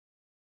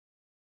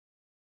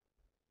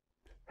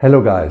Hello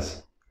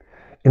guys!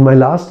 In my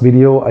last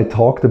video I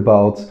talked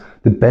about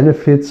the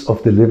benefits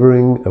of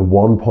delivering a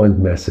one-point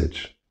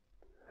message.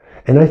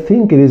 And I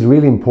think it is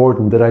really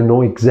important that I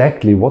know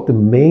exactly what the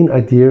main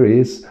idea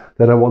is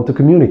that I want to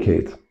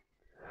communicate.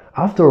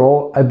 After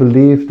all, I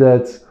believe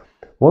that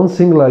one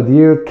single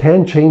idea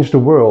can change the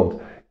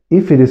world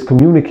if it is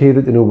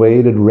communicated in a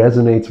way that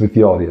resonates with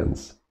the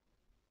audience.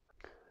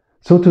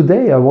 So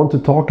today I want to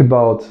talk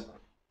about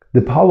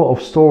the power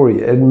of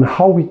story and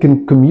how we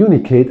can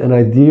communicate an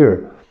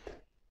idea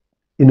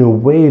in a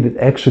way that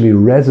actually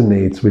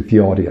resonates with the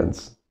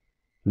audience.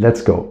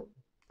 Let's go.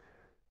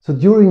 So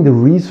during the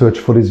research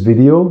for this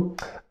video,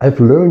 I've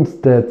learned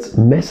that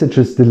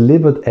messages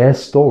delivered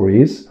as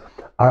stories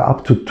are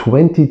up to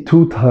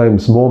 22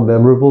 times more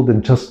memorable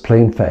than just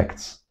plain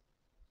facts.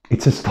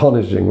 It's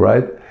astonishing,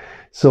 right?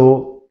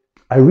 So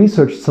I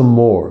researched some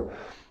more.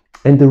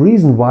 And the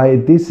reason why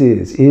this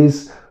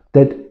is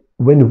that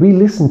when we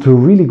listen to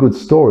a really good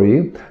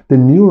story, the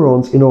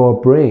neurons in our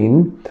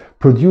brain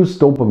produce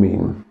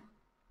dopamine,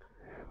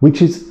 which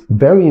is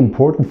very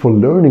important for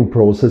learning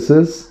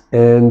processes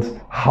and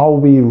how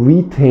we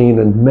retain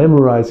and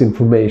memorize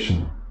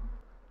information.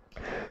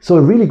 So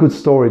a really good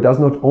story does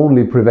not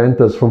only prevent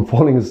us from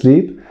falling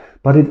asleep,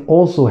 but it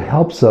also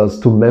helps us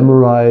to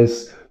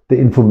memorize the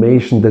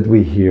information that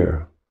we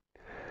hear.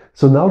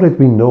 So now that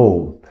we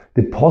know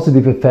the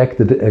positive effect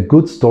that a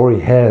good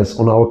story has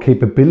on our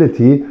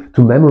capability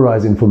to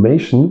memorize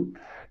information,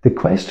 the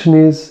question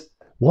is,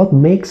 what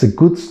makes a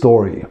good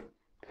story?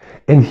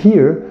 And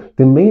here,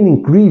 the main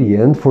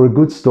ingredient for a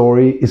good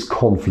story is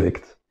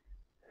conflict.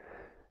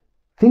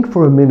 Think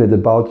for a minute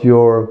about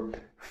your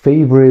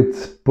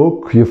favorite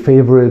book, your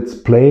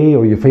favorite play,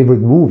 or your favorite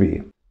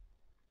movie.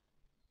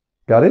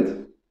 Got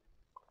it?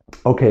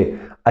 Okay,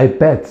 I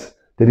bet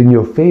that in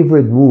your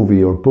favorite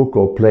movie or book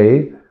or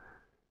play,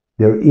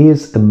 there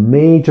is a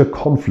major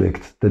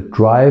conflict that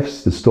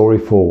drives the story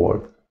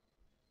forward.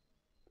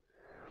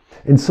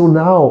 And so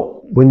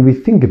now, when we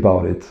think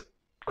about it,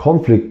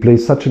 conflict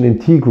plays such an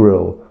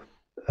integral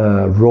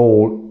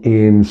role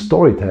in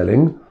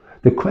storytelling.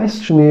 The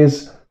question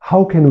is,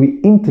 how can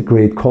we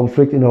integrate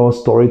conflict in our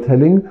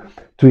storytelling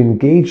to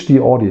engage the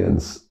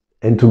audience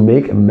and to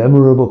make a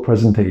memorable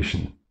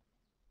presentation?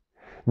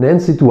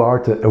 Nancy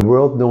Duarte, a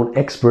world-known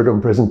expert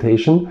on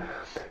presentation,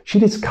 she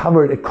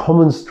discovered a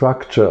common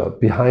structure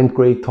behind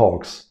great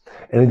talks,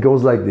 and it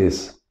goes like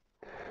this.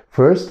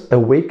 First,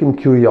 awaken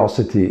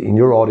curiosity in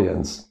your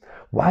audience.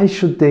 Why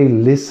should they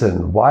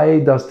listen?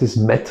 Why does this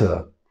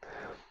matter?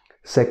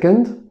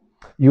 Second,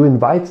 you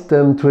invite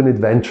them to an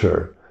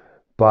adventure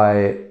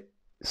by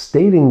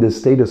stating the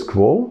status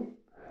quo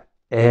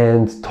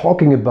and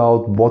talking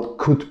about what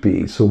could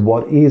be. So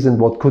what is and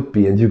what could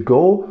be. And you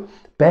go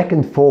back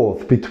and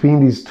forth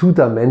between these two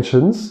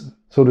dimensions,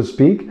 so to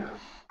speak,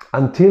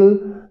 until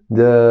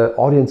the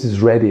audience is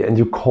ready and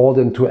you call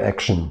them to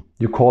action.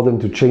 You call them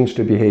to change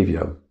their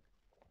behavior.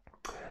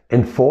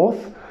 And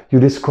fourth, you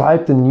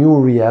describe the new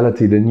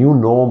reality, the new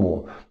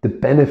normal, the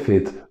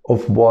benefit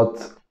of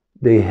what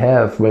they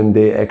have when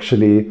they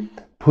actually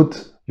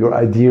put your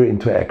idea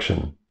into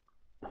action.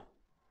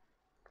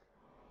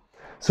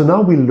 So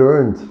now we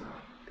learned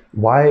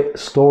why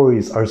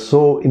stories are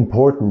so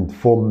important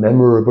for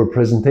memorable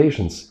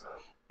presentations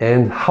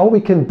and how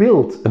we can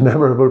build a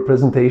memorable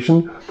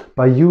presentation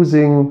by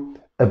using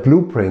a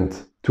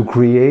blueprint to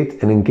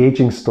create an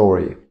engaging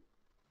story.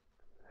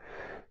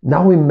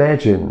 Now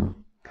imagine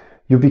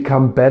you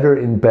become better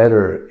and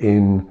better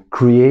in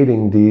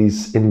creating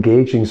these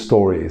engaging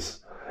stories.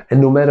 And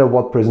no matter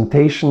what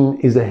presentation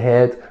is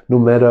ahead, no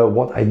matter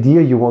what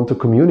idea you want to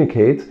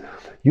communicate,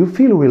 you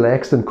feel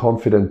relaxed and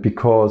confident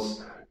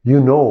because you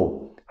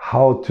know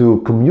how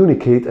to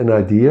communicate an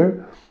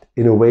idea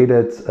in a way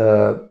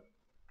that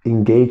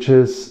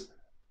engages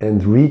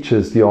and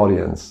reaches the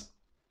audience.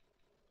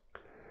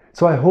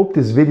 So I hope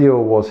this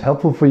video was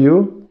helpful for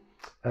you.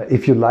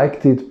 If you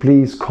liked it,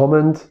 please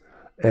comment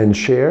and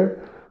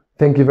share.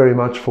 Thank you very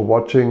much for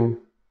watching.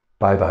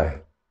 Bye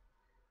bye.